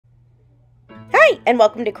Hi, and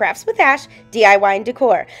welcome to Crafts with Ash, DIY and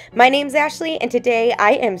Decor. My name's Ashley, and today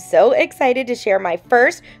I am so excited to share my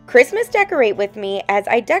first Christmas decorate with me as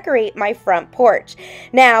I decorate my front porch.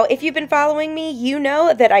 Now, if you've been following me, you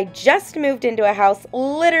know that I just moved into a house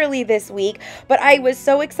literally this week, but I was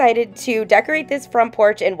so excited to decorate this front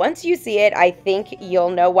porch, and once you see it, I think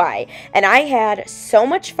you'll know why. And I had so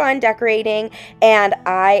much fun decorating, and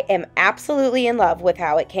I am absolutely in love with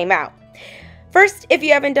how it came out. First, if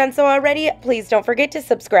you haven't done so already, please don't forget to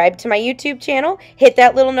subscribe to my YouTube channel, hit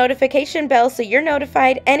that little notification bell so you're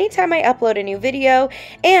notified anytime I upload a new video,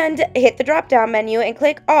 and hit the drop-down menu and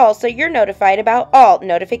click all so you're notified about all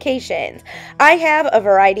notifications. I have a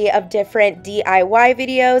variety of different DIY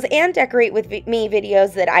videos and decorate with me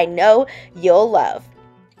videos that I know you'll love.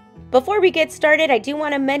 Before we get started, I do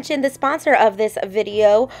want to mention the sponsor of this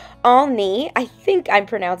video, OLLNY. I think I'm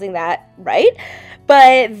pronouncing that right.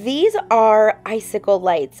 But these are icicle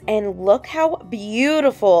lights, and look how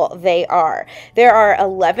beautiful they are. There are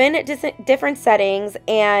 11 different settings,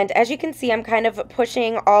 and as you can see, I'm kind of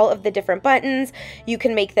pushing all of the different buttons. You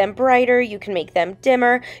can make them brighter, you can make them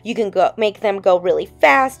dimmer, you can make them go really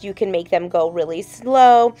fast, you can make them go really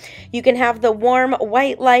slow. You can have the warm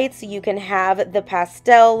white lights, you can have the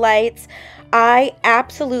pastel lights. I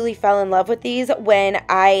absolutely fell in love with these when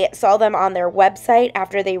I saw them on their website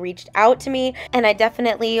after they reached out to me, and I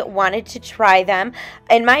definitely wanted to try them.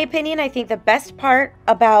 In my opinion, I think the best part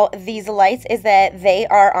about these lights is that they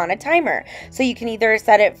are on a timer. So you can either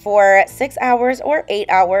set it for 6 hours or 8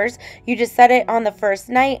 hours. You just set it on the first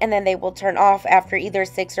night, and then they will turn off after either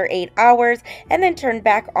 6 or 8 hours and then turn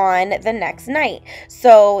back on the next night.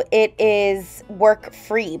 So it is work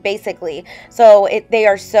free basically. So they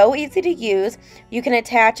are so easy to use. You can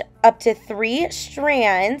attach up to 3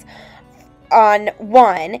 strands on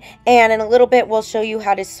one, and in a little bit we'll show you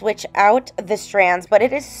how to switch out the strands, but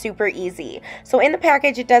it is super easy. So in the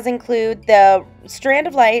package it does include the strand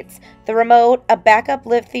of lights, the remote, a backup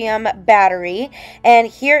lithium battery, and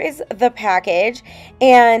here is the package.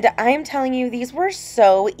 And I'm telling you, these were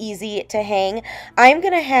so easy to hang. I'm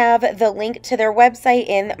gonna have the link to their website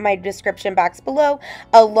in my description box below,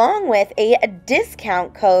 along with a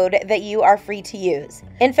discount code that you are free to use.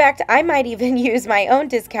 In fact, I might even use my own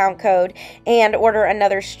discount code and order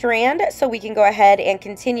another strand so we can go ahead and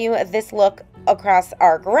continue this look across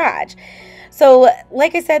our garage. So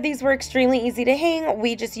like I said, these were extremely easy to hang.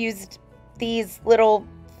 We just used these little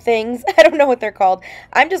things. I don't know what they're called.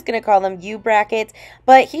 I'm just going to call them U-brackets,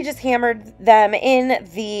 but he just hammered them in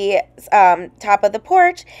the top of the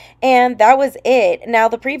porch, and that was it. Now,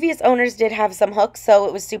 the previous owners did have some hooks, so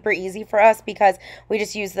it was super easy for us because we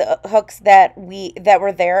just used the hooks that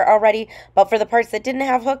were there already, but for the parts that didn't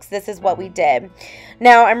have hooks, this is what we did.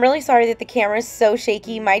 Now, I'm really sorry that the camera is so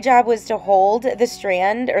shaky. My job was to hold the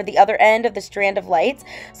strand, or the other end of the strand of lights,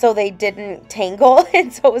 so they didn't tangle,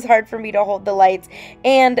 and so it was hard for me to hold the lights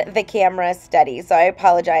and the camera steady, so I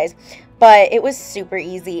apologize, but it was super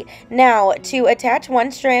easy. Now, to attach one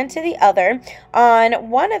strand to the other, on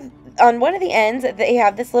one of the ends they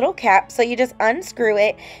have this little cap, so you just unscrew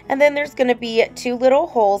it, and then there's going to be 2 little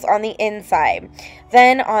holes on the inside.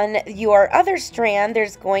 Then on your other strand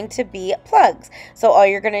there's going to be plugs, so all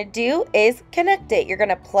you're going to do is connect it. You're going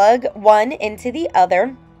to plug one into the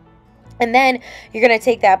other, and then you're going to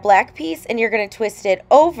take that black piece and you're going to twist it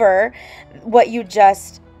over what you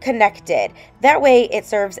just connected. That way it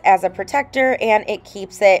serves as a protector and it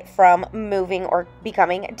keeps it from moving or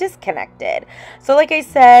becoming disconnected. So like I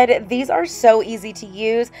said, these are so easy to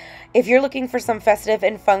use. If you're looking for some festive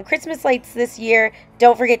and fun Christmas lights this year,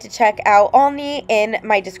 don't forget to check out OLLNY in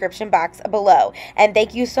my description box below. And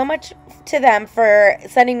thank you so much to them for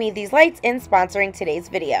sending me these lights and sponsoring today's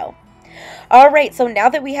video. Alright, so now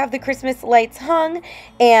that we have the Christmas lights hung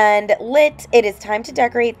and lit, it is time to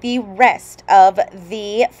decorate the rest of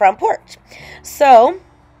the front porch. So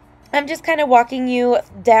I'm just kind of walking you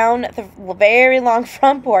down the very long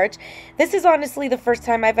front porch. This is honestly the first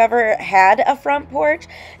time I've ever had a front porch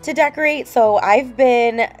to decorate, so I've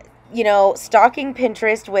been, you know, stalking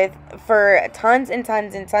Pinterest for tons and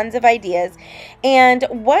tons and tons of ideas, and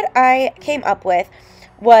what I came up with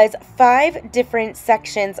was 5 different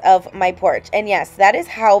sections of my porch. And yes, that is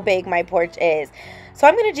how big my porch is. So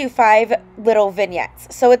I'm going to do 5 little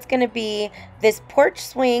vignettes. So it's going to be this porch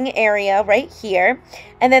swing area right here,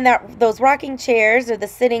 and then those rocking chairs, or the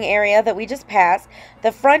sitting area that we just passed,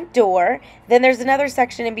 the front door, then there's another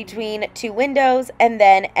section in between 2 windows, and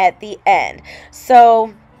then at the end.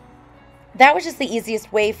 So that was just the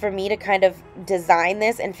easiest way for me to kind of design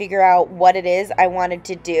this and figure out what it is I wanted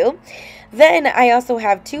to do. Then I also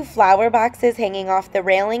have 2 flower boxes hanging off the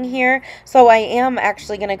railing here, so I am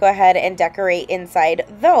actually going to go ahead and decorate inside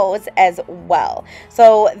those as well.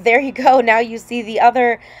 So there you go. Now you see the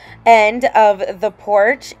other end of the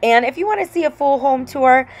porch. And if you want to see a full home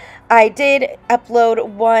tour, I did upload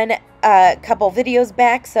one couple videos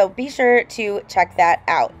back, so be sure to check that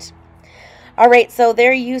out. Alright, so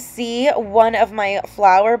there you see one of my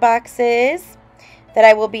flower boxes that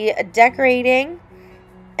I will be decorating.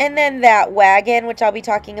 And then that wagon, which I'll be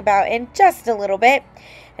talking about in just a little bit.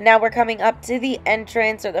 And now we're coming up to the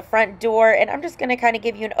entrance or the front door. And I'm just going to kind of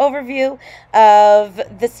give you an overview of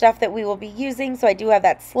the stuff that we will be using. So I do have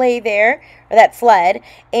that sleigh there, or that sled.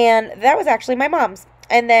 And that was actually my mom's.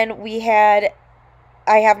 And then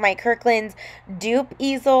I have my Kirkland's dupe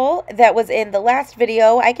easel that was in the last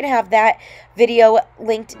video. I can have that video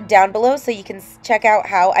linked down below so you can check out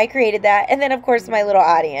how I created that. And then, of course, my little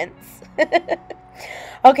audience.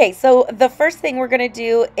 Okay, so the first thing we're going to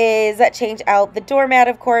do is change out the doormat,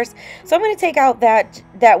 of course. So I'm going to take out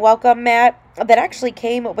that welcome mat that actually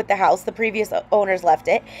came with the house. The previous owners left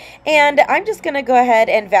it. And I'm just going to go ahead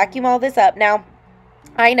and vacuum all this up. Now,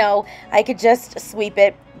 I know I could just sweep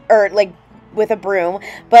it, or like with a broom,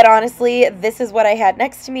 but honestly this is what I had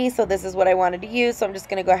next to me, so this is what I wanted to use, so I'm just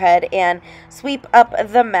gonna go ahead and sweep up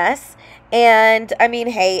the mess. And I mean,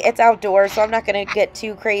 hey, it's outdoors, so I'm not gonna get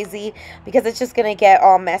too crazy because it's just gonna get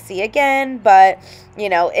all messy again, but you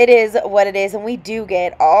know, it is what it is, and we do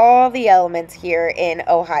get all the elements here in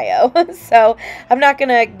Ohio. So I'm not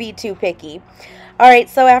gonna be too picky. Alright,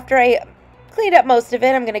 so after I cleaned up most of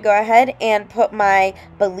it, I'm going to go ahead and put my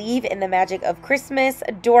Believe in the Magic of Christmas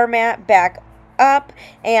doormat back up.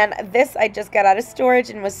 And this I just got out of storage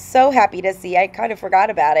and was so happy to see. I kind of forgot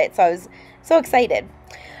about it, so I was so excited.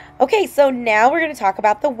 Okay, so now we're going to talk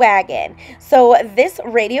about the wagon. So this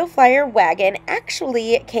radio flyer wagon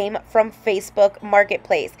actually came from Facebook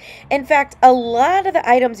Marketplace. In fact, a lot of the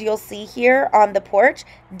items you'll see here on the porch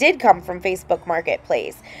did come from Facebook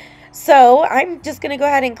Marketplace. So I'm just going to go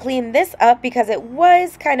ahead and clean this up because it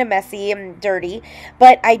was kind of messy and dirty,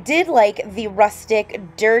 but I did like the rustic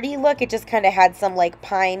dirty look. It just kind of had some like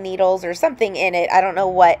pine needles or something in it. I don't know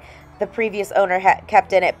what the previous owner had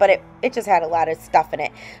kept in it, but it just had a lot of stuff in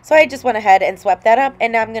it. So I just went ahead and swept that up,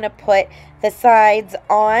 and now I'm going to put the sides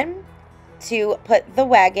on to put the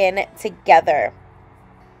wagon together.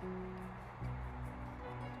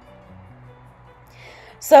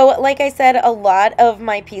 So like I said, a lot of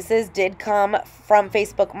my pieces did come from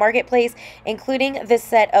Facebook Marketplace, including this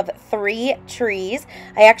set of 3 trees.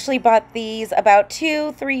 I actually bought these about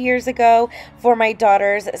 2-3 years ago for my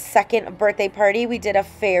daughter's 2nd birthday party. We did a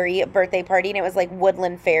fairy birthday party, and it was like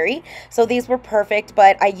woodland fairy. So these were perfect,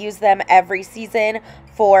 but I use them every season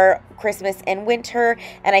for Christmas and winter.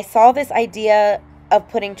 And I saw this idea of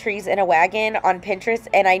putting trees in a wagon on Pinterest,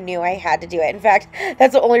 and I knew I had to do it. In fact,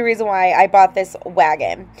 that's the only reason why I bought this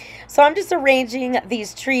wagon. So I'm just arranging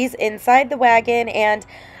these trees inside the wagon, and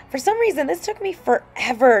for some reason this took me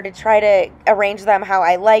forever to try to arrange them how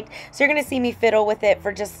I liked. So you're gonna see me fiddle with it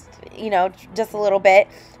for just, you know, just a little bit,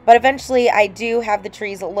 but eventually I do have the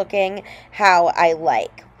trees looking how I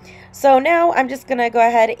like. So now I'm just going to go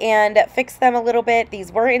ahead and fix them a little bit.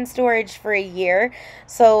 These were in storage for a year,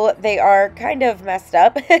 so they are kind of messed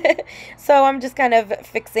up. So I'm just kind of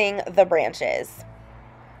fixing the branches.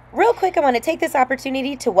 Real quick, I want to take this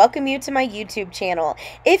opportunity to welcome you to my YouTube channel.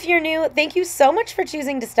 If you're new, thank you so much for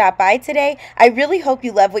choosing to stop by today. I really hope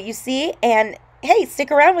you love what you see, and hey, stick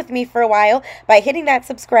around with me for a while by hitting that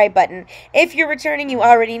subscribe button. If you're returning, you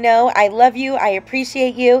already know I love you, I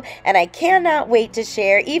appreciate you, and I cannot wait to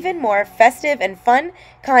share even more festive and fun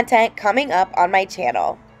content coming up on my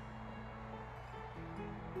channel.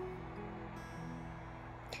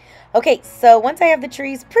 Okay, so once I have the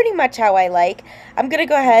trees pretty much how I like, I'm going to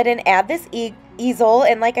go ahead and add this easel.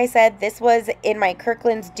 And like I said, this was in my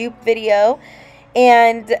Kirkland's dupe video,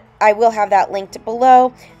 and I will have that linked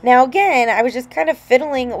below. Now again, I was just kind of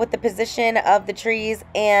fiddling with the position of the trees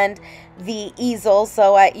and the easel,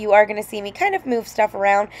 so you are going to see me kind of move stuff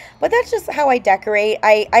around, but that's just how I decorate.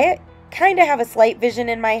 I kind of have a slight vision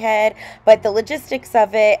in my head, but the logistics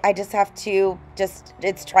of it, I just have to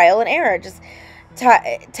it's trial and error. Just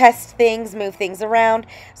test things, move things around.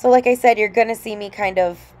 So like I said, you're going to see me kind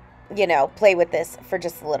of, you know, play with this for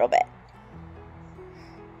just a little bit.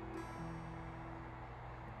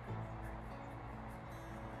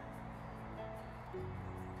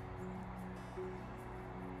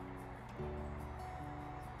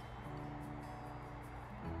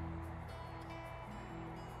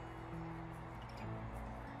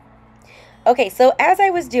 Okay, so as I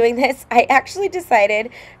was doing this, I actually decided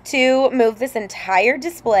to move this entire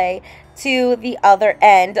display to the other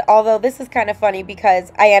end, although this is kind of funny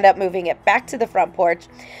because I end up moving it back to the front porch.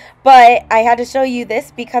 But I had to show you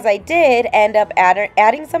this because I did end up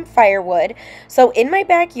adding some firewood. So in my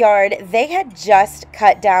backyard, they had just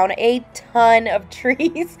cut down a ton of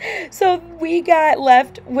trees. So we got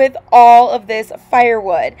left with all of this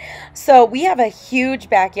firewood. So we have a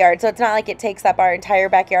huge backyard, so it's not like it takes up our entire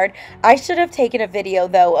backyard. I should have taken a video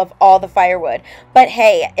though of all the firewood, but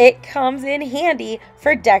hey, it comes in handy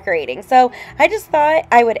for decorating. So I just thought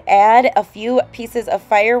I would add a few pieces of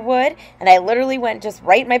firewood, and I literally went just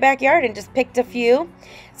right in my backyard and just picked a few.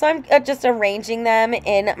 So I'm just arranging them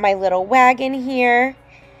in my little wagon here,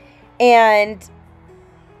 and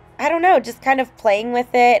I don't know, just kind of playing with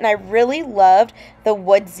it, and I really loved the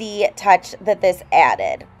woodsy touch that this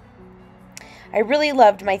added. I really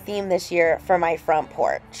loved my theme this year for my front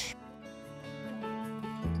porch.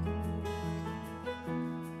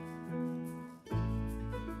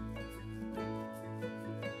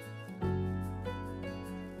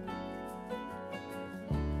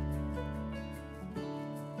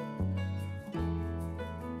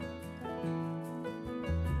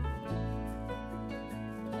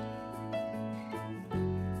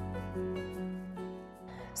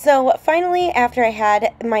 So finally, after I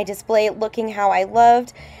had my display looking how I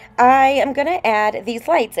loved, I am going to add these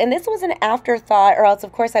lights. And this was an afterthought, or else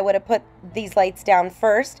of course I would have put these lights down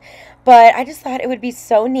first. But I just thought it would be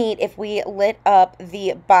so neat if we lit up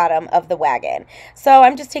the bottom of the wagon. So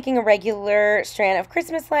I'm just taking a regular strand of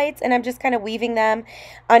Christmas lights and I'm just kind of weaving them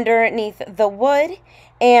underneath the wood.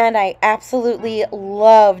 And I absolutely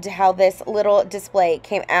loved how this little display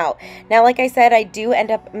came out. Now, like I said, I do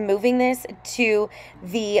end up moving this to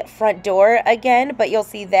the front door again, but you'll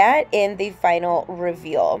see that in the final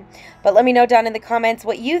reveal. But let me know down in the comments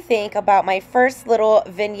what you think about my first little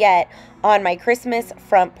vignette on my Christmas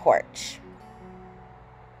front porch.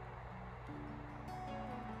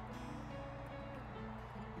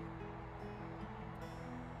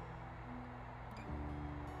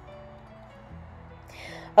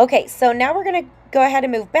 Okay, so now we're going to go ahead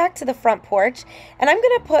and move back to the front porch, and I'm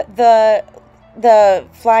going to put the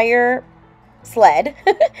flyer sled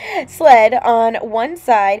on one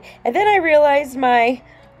side, and then I realized my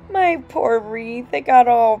poor wreath, it got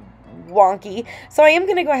all wonky. So I am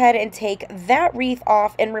going to go ahead and take that wreath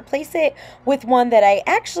off and replace it with one that I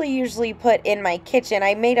actually usually put in my kitchen.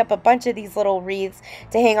 I made up a bunch of these little wreaths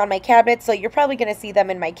to hang on my cabinet, so you're probably going to see them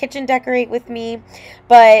in my kitchen decorate with me.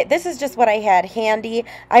 But this is just what I had handy.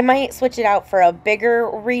 I might switch it out for a bigger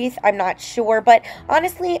wreath. I'm not sure, but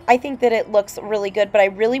honestly, I think that it looks really good, but I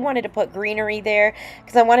really wanted to put greenery there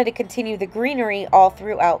because I wanted to continue the greenery all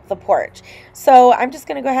throughout the porch. So I'm just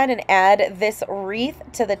going to go ahead and add this wreath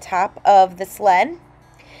to the top of the sled.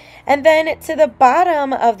 And then to the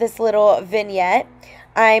bottom of this little vignette,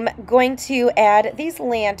 I'm going to add these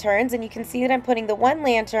lanterns, and you can see that I'm putting the one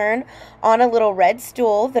lantern on a little red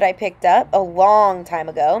stool that I picked up a long time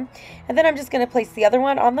ago. And then I'm just going to place the other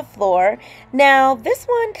one on the floor. Now, this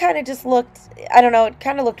one kind of just looked, I don't know, it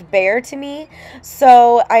kind of looked bare to me.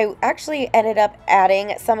 So I actually ended up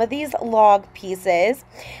adding some of these log pieces.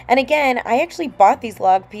 And again, I actually bought these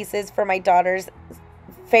log pieces for my daughter's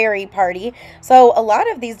fairy party, so a lot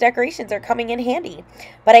of these decorations are coming in handy.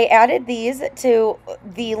 But I added these to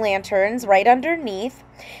the lanterns right underneath,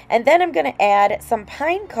 and then I'm going to add some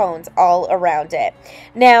pine cones all around it.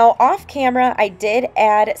 Now, off camera, I did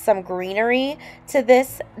add some greenery to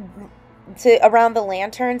this, around the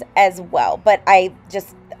lanterns as well, but I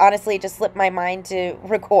just honestly just slipped my mind to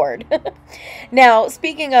record. Now,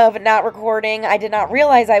 speaking of not recording, I did not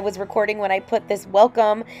realize I was recording when I put this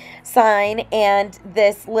welcome sign and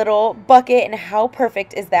this little bucket, and how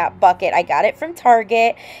perfect is that bucket? I got it from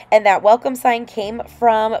Target, and that welcome sign came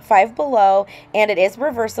from Five Below, and it is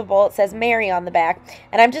reversible. It says Mary on the back,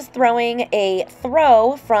 and I'm just throwing a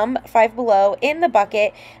throw from Five Below in the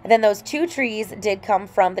bucket, and then those two trees did come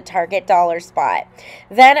from the Target dollar spot.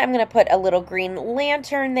 Then I'm going to put a little green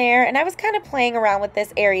lantern there, and I was kind of playing around with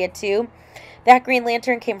this area too. That green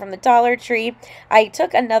lantern came from the Dollar Tree. I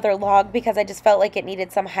took another log because I just felt like it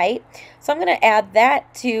needed some height, so I'm going to add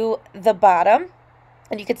that to the bottom.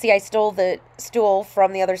 And you can see I stole the stool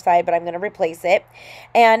from the other side, but I'm going to replace it.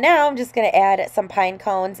 And now I'm just going to add some pine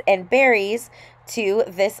cones and berries to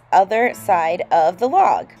this other side of the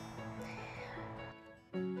log.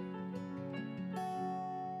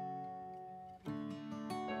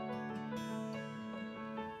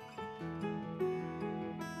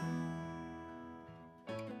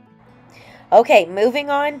 Okay, moving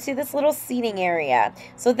on to this little seating area.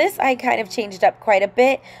 So this I kind of changed up quite a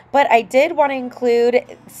bit, but I did want to include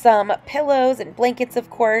some pillows and blankets, of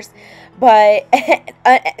course, but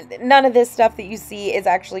none of this stuff that you see is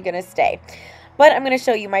actually going to stay. But I'm going to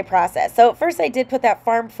show you my process. So first I did put that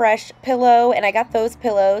Farm Fresh pillow, and I got those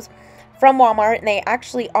pillows from Walmart, and they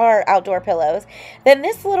actually are outdoor pillows. Then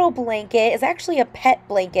this little blanket is actually a pet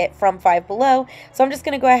blanket from Five Below, so I'm just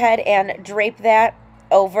going to go ahead and drape that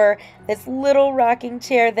over this little rocking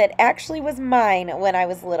chair that actually was mine when I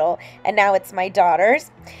was little, and now it's my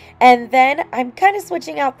daughter's. And then I'm kind of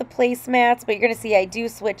switching out the placemats, but you're going to see I do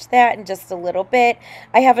switch that in just a little bit.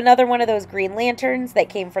 I have another one of those green lanterns that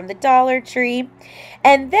came from the Dollar Tree.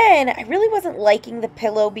 And then I really wasn't liking the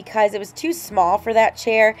pillow because it was too small for that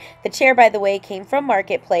chair. The chair, by the way, came from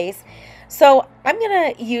Marketplace. So I'm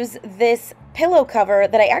going to use this pillow cover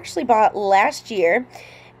that I actually bought last year.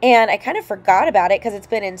 And I kind of forgot about it because it's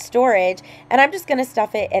been in storage, and I'm just going to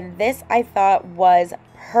stuff it, and this I thought was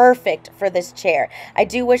perfect for this chair. I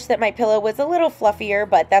do wish that my pillow was a little fluffier,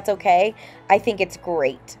 but that's okay. I think it's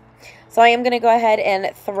great. So I am going to go ahead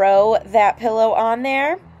and throw that pillow on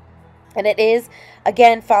there, and it is,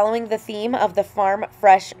 again, following the theme of the Farm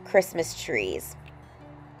Fresh Christmas trees.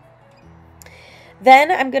 Then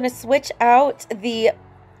I'm going to switch out the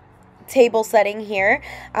table setting here.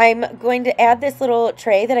 I'm going to add this little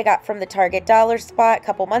tray that I got from the Target Dollar Spot a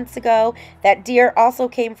couple months ago. That deer also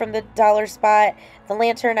came from the Dollar Spot. The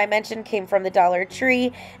lantern I mentioned came from the Dollar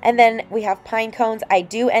Tree. And then we have pine cones. I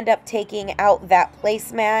do end up taking out that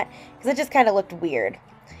placemat because it just kind of looked weird.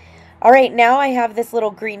 All right, now I have this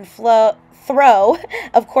little green throw,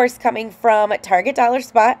 of course, coming from Target Dollar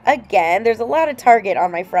Spot. Again, there's a lot of Target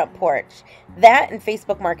on my front porch. That and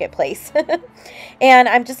Facebook Marketplace. And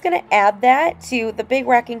I'm just going to add that to the big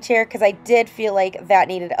rocking chair because I did feel like that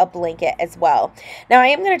needed a blanket as well. Now I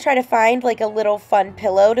am going to try to find like a little fun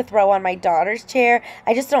pillow to throw on my daughter's chair.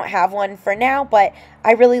 I just don't have one for now, but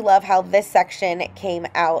I really love how this section came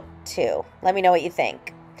out too. Let me know what you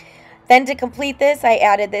think. Then to complete this, I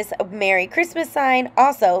added this Merry Christmas sign,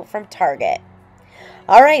 also from Target.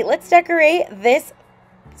 All right, let's decorate this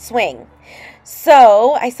swing.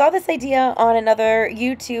 So I saw this idea on another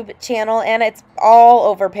YouTube channel, and it's all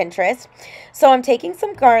over Pinterest. So I'm taking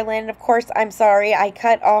some garland. Of course, I'm sorry, I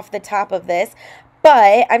cut off the top of this,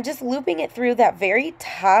 but I'm just looping it through that very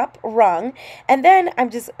top rung, and then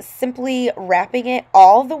I'm just simply wrapping it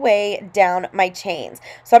all the way down my chains.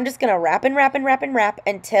 So I'm just going to wrap and wrap and wrap and wrap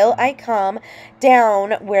until I come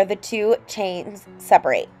down where the two chains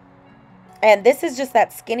separate. And this is just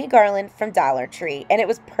that skinny garland from Dollar Tree, and it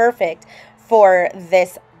was perfect for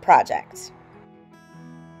this project.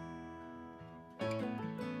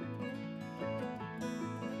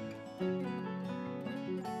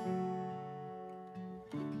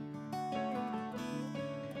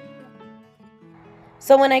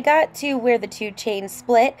 So when I got to where the two chains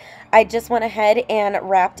split, I just went ahead and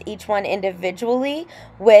wrapped each one individually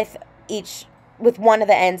with one of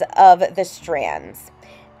the ends of the strands.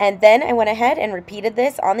 And then I went ahead and repeated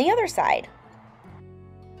this on the other side.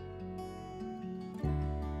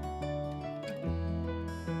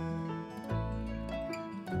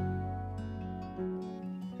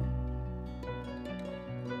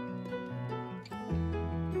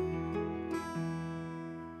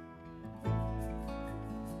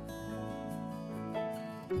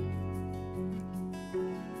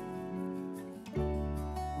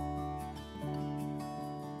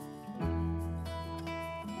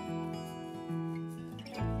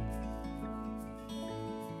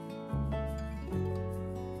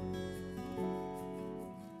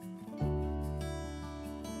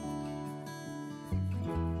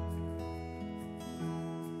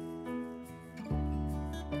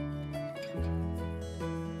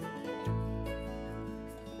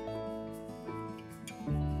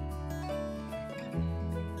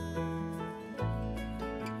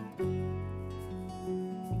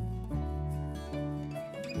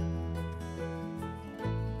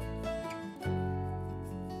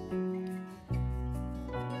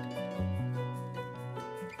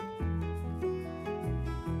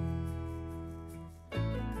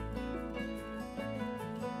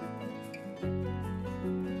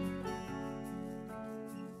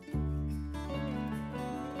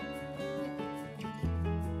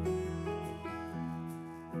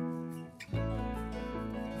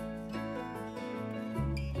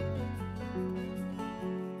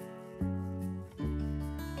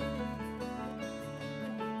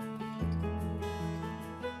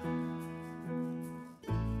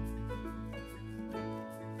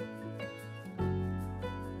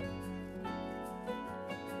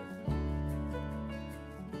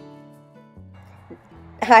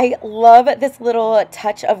 I love this little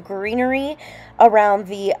touch of greenery around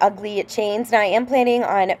the ugly chains. Now I am planning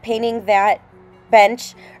on painting that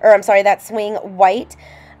that swing white.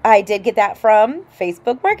 I did get that from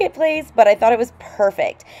Facebook Marketplace, but I thought it was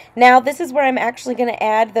perfect. Now this is where I'm actually going to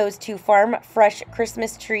add those 2 Farm Fresh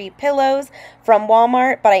Christmas tree pillows from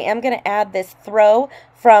Walmart, but I am going to add this throw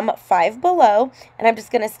from Five Below, and I'm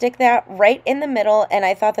just going to stick that right in the middle, and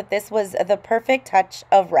I thought that this was the perfect touch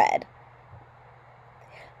of red.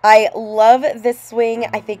 I love this swing.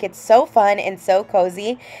 I think it's so fun and so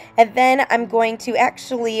cozy. And then I'm going to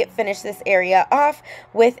actually finish this area off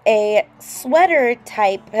with a sweater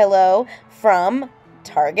type pillow from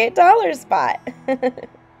Target Dollar Spot.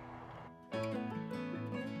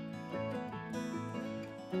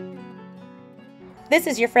 This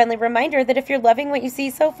is your friendly reminder that if you're loving what you see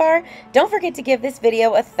so far, don't forget to give this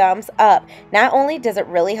video a thumbs up. Not only does it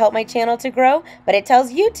really help my channel to grow, but it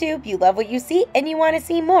tells YouTube you love what you see and you want to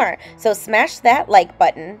see more. So smash that like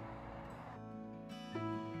button.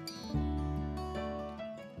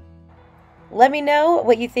 Let me know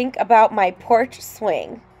what you think about my porch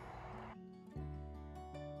swing.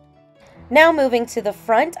 Now moving to the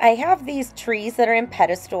front, I have these trees that are in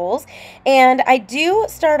pedestals, and I do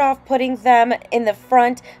start off putting them in the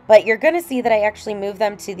front, but you're going to see that I actually move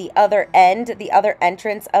them to the other end, the other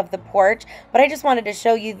entrance of the porch, but I just wanted to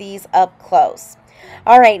show you these up close.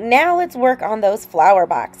 Alright, now let's work on those flower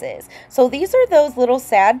boxes. So these are those little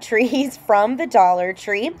sad trees from the Dollar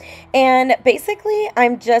Tree, and basically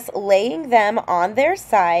I'm just laying them on their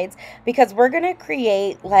sides because we're going to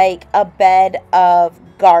create like a bed of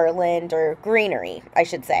garland or greenery, I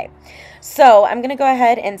should say. So I'm going to go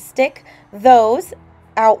ahead and stick those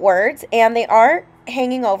outwards, and they are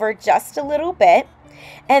hanging over just a little bit.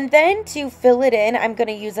 And then to fill it in, I'm going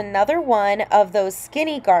to use another one of those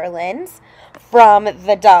skinny garlands from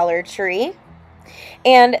the Dollar Tree.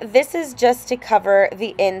 And this is just to cover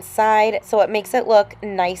the inside so it makes it look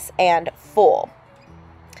nice and full.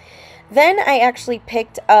 Then I actually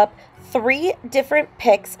picked up 3 different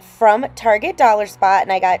picks from Target Dollar Spot,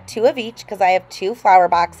 and I got 2 of each because I have 2 flower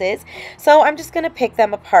boxes. So I'm just going to pick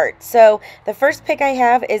them apart. So the first pick I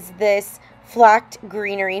have is this flocked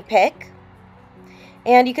greenery pick.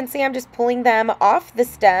 And you can see I'm just pulling them off the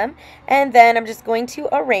stem, and then I'm just going to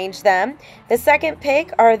arrange them. The second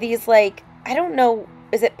pick are these, like, I don't know,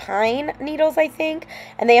 is it pine needles, I think?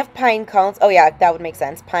 And they have pine cones. Oh yeah, that would make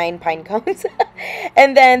sense. Pine cones.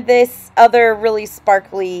 And then this other really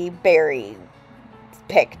sparkly berry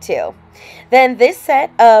pick too. Then this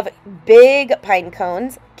set of big pine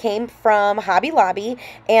cones came from Hobby Lobby,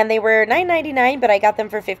 and they were $9.99, but I got them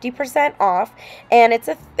for 50% off. And it's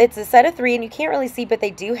a set of 3, and you can't really see, but they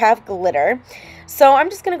do have glitter. So I'm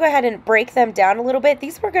just going to go ahead and break them down a little bit.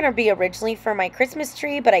 These were going to be originally for my Christmas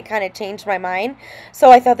tree, but I kind of changed my mind.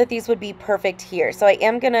 So I thought that these would be perfect here. So I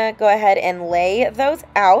am going to go ahead and lay those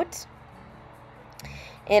out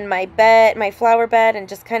in my bed, my flower bed, and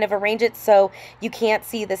just kind of arrange it so you can't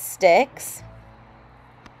see the sticks.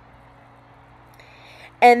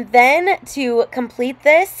 And then to complete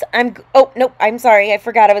this, I'm sorry, I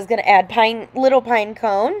forgot I was going to add little pine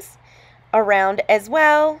cones around as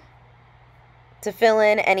well to fill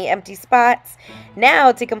in any empty spots.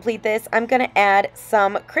 Now to complete this, I'm going to add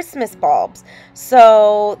some Christmas bulbs.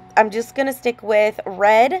 So I'm just going to stick with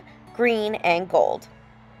red, green, and gold.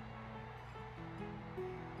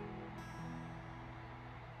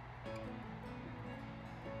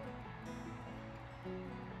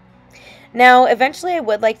 Now, eventually I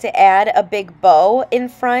would like to add a big bow in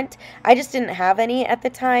front. I just didn't have any at the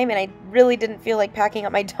time, and I really didn't feel like packing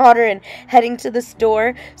up my daughter and heading to the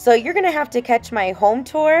store. So you're going to have to catch my home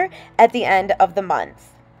tour at the end of the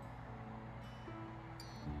month.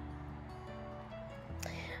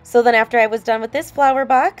 So then after I was done with this flower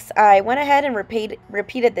box, I went ahead and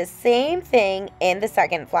repeated the same thing in the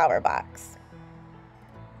second flower box.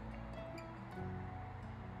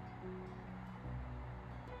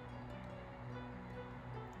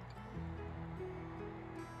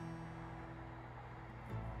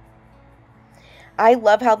 I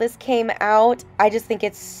love how this came out. I just think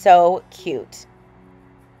it's so cute.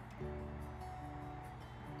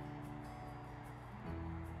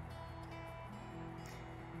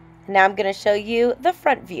 Now I'm going to show you the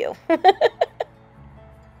front view.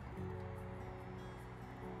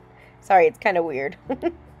 Sorry, it's kind of weird.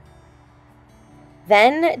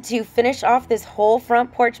 Then, to finish off this whole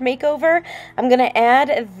front porch makeover, I'm going to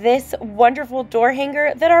add this wonderful door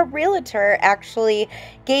hanger that our realtor actually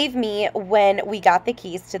gave me when we got the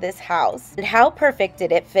keys to this house. And how perfect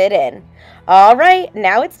did it fit in? All right,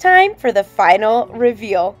 now it's time for the final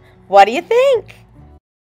reveal. What do you think?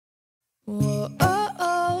 Whoa, oh,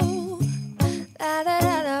 oh.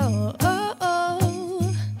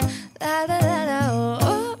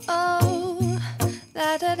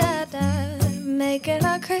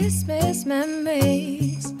 Christmas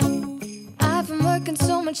memories. I've been working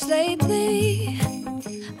so much lately,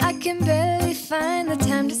 I can barely find the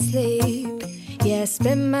time to sleep. Yeah, I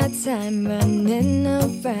spend my time running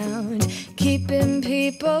around, keeping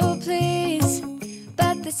people pleased.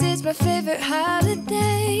 But this is my favorite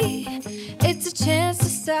holiday. It's a chance to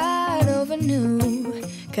start over new.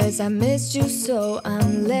 'Cause I missed you, so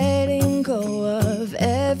I'm letting go of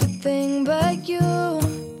everything but you.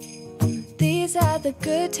 These are the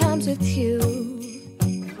good times with you.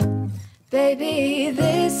 Baby,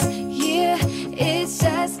 this year it's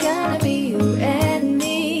just gonna be you and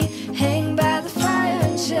me. Hang by the fire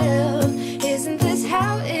and chill. Isn't this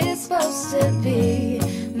how it's supposed to be?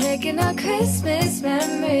 Making our Christmas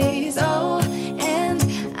memories. Oh, and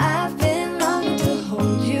I've been longing to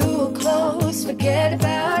hold you close. Forget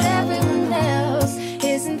about everyone else.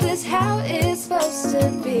 Isn't this how it's supposed to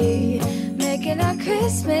be? Making our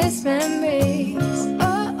Christmas memories.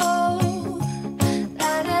 Oh, oh,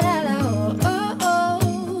 la da da da, oh, oh,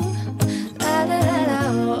 la da da da,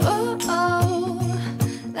 oh, oh,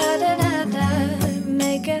 la da da da.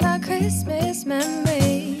 Making our Christmas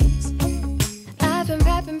memories. I've been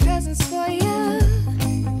wrapping presents for you.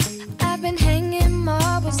 I've been hanging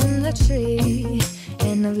marbles in the tree.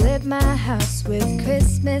 And I've lit my house with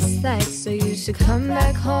Christmas lights. So you should come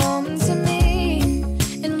back home to me.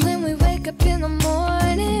 And when we wake up in the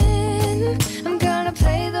morning, I'm gonna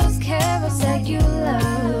play those carols that you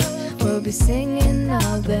love. We'll be singing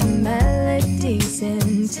all the melodies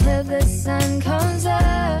until the sun comes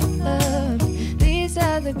up. These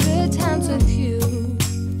are the good times with you.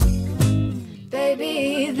 Baby,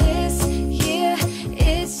 this year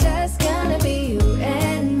it's just gonna be you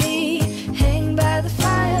and me. Hang by the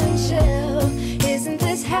fire and chill. Isn't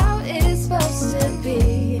this how it's supposed to be?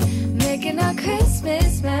 Making our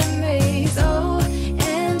Christmas memories. Oh,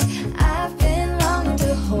 and I've been longing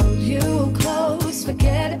to hold you close.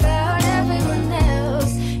 Forget about everyone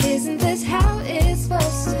else. Isn't this how it's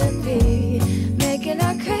supposed to be? Making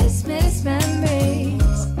our Christmas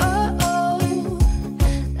memories. Oh, oh,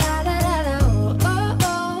 la da da da, oh,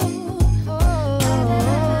 oh, oh,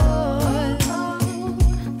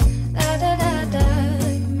 la da da da.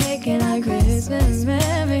 Making our Christmas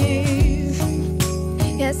memories.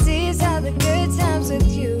 Yes, these are the good times with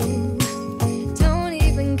you. Don't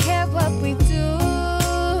even care what we do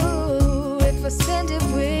if I spend it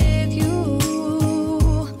with you.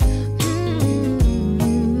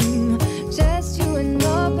 Just you and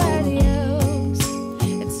nobody else.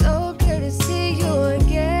 It's so good to see you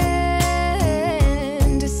again,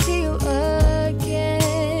 to see you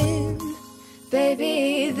again.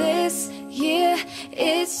 Baby, this year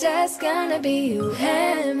it's just gonna be you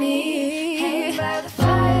and me. Hang by the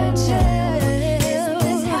fire and chill. Isn't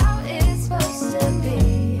this how it's supposed to be?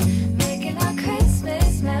 Making our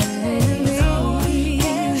Christmas memories. Oh,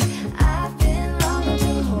 yeah, I've been longing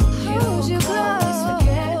to hold you close.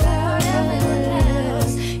 Forget about everyone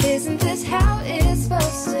else. Isn't this how it's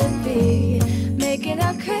supposed to be? Making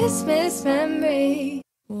our Christmas memories.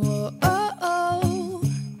 Whoa, oh, oh,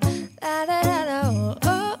 la da da da,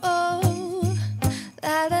 oh, oh,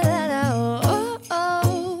 la da da da, oh,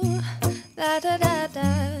 oh, la da da da.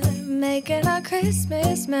 Making our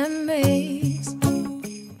Christmas memories.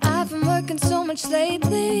 I've been working so much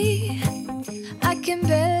lately, I can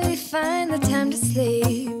barely find the time to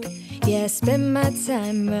sleep. Yeah, I spend my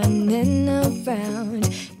time running around,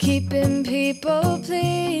 keeping people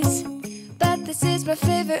pleased. But this is my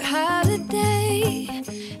favorite holiday.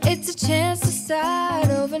 It's a chance to start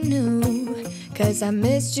over new. 'Cause I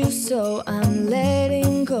missed you, so I'm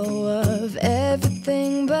letting go of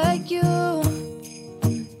everything but you.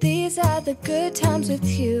 These are the good times with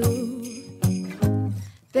you.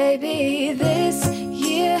 Baby, this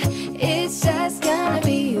year it's just gonna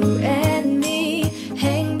be you and me.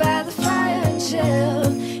 Hang by the fire and chill.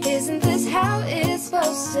 Isn't this how it's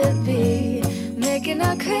supposed to be? Making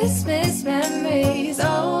our Christmas memories.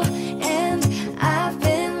 Oh, and I've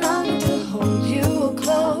been longing to hold you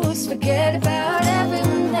close. Forget about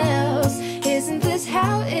everyone else. Isn't this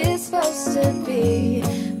how it's supposed to be?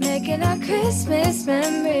 Making our Christmas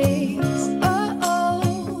memories. Oh,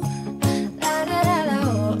 oh, la da da da,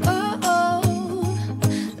 oh, oh,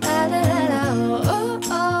 la da da da, oh,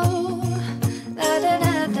 oh, la da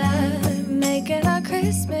da da. Making our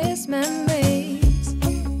Christmas memories.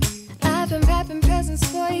 I've been wrapping presents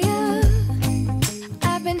for you.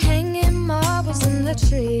 I've been hanging marbles in the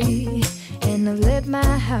tree. And I've lit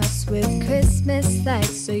my house with Christmas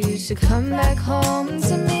lights. So you should come back home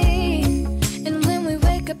to me. And when we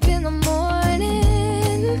wake up in the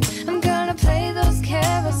morning, I'm gonna play those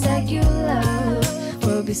carols that you love.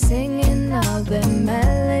 We'll be singing all the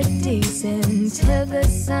melodies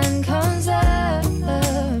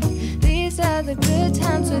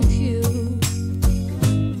with you.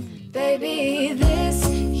 Baby, this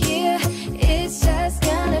year it's just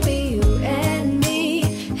gonna be you and me.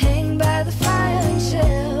 Hang by the fire and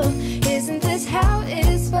chill. Isn't this how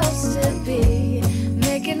it's supposed to be?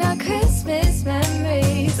 Making our Christmas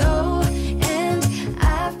memories. Oh, and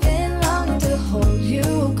I've been longing to hold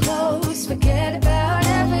you close. Forget about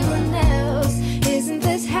everyone else. Isn't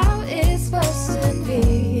this how it's supposed to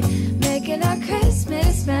be? Making our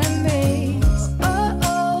Christmas memories. Oh,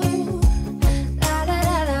 oh, da da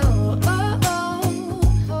da da, oh,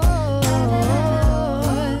 oh,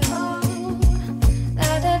 oh,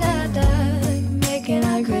 da da da da, making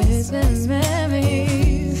our Christmas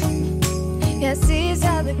memories. Yes, these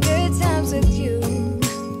are the good times with you.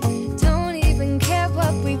 Don't even care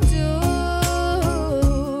what we do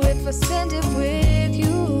if I spend it with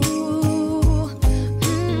you.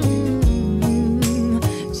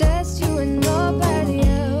 Just you and nobody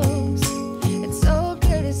else. It's so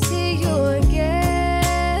good to see you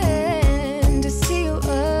again, to see you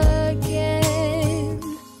again.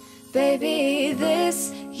 Baby,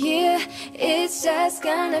 this year it's just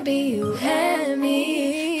gonna be you and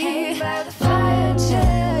me. Hang by the fire, chill.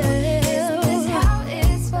 Isn't this how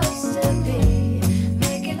it's supposed to be?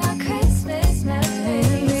 Making our Christmas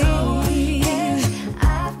memories. Oh, yeah,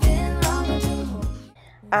 I've been longing to hold.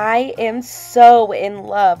 I am so in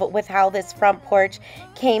love with how this front porch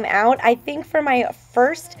came out. I think for my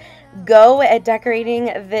first go at decorating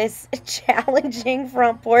this challenging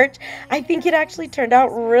front porch, I think it actually turned out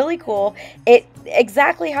really cool. It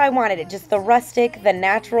exactly how I wanted it, just the rustic, the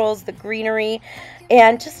naturals, the greenery,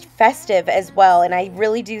 and just festive as well. And I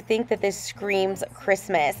really do think that this screams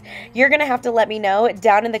Christmas. You're gonna have to let me know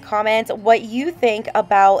down in the comments what you think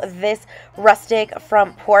about this rustic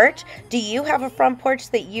front porch. Do you have a front porch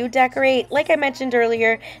that you decorate? Like I mentioned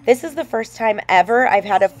earlier, this is the first time ever I've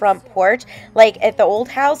had a front porch. Like at the old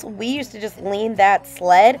house, we used to just lean that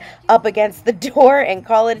sled up against the door and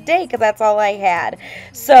call it a day because that's all I had.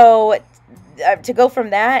 So to go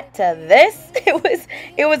from that to this,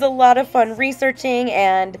 it was a lot of fun researching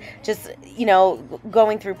and just, you know,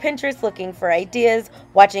 going through Pinterest looking for ideas,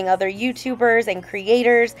 watching other YouTubers and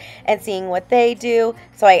creators and seeing what they do.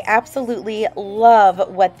 So I absolutely love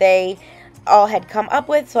what they all had come up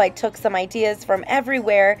with, so I took some ideas from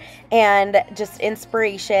everywhere and just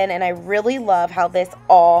inspiration, and I really love how this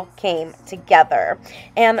all came together.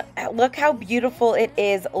 And look how beautiful it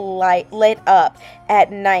is lit up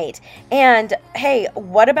at night. And hey,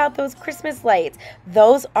 what about those Christmas lights?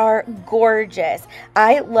 Those are gorgeous.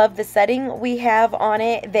 I love the setting we have on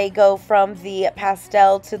it. They go from the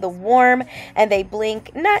pastel to the warm, and they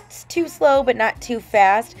blink not too slow but not too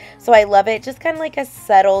fast, so I love it. Just kind of like a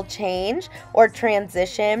subtle change or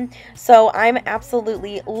transition. So I'm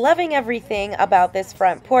absolutely loving everything about this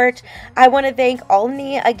front porch. I want to thank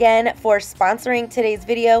OLLNY again for sponsoring today's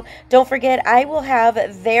video. Don't forget, I will have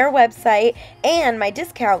their website and my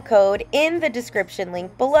discount code in the description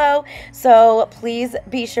link below, so please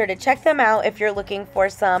be sure to check them out if you're looking for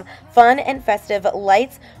some fun and festive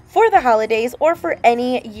lights for the holidays or for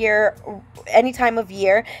any time of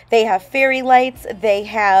year. They have fairy lights, they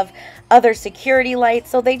have other security lights,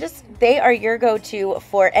 so they are your go-to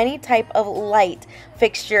for any type of light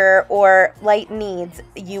fixture or light needs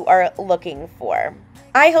you are looking for.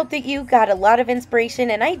 I hope that you got a lot of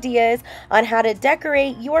inspiration and ideas on how to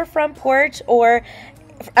decorate your front porch or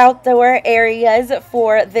outdoor areas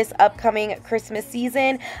for this upcoming Christmas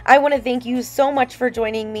season. I want to thank you so much for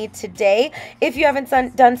joining me today. If you haven't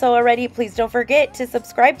done so already, please don't forget to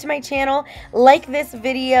subscribe to my channel, like this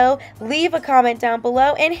video, leave a comment down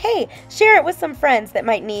below, and hey, share it with some friends that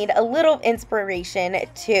might need a little inspiration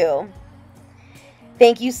too.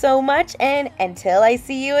 Thank you so much, and until I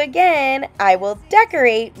see you again, I will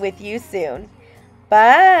decorate with you soon.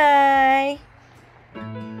 Bye!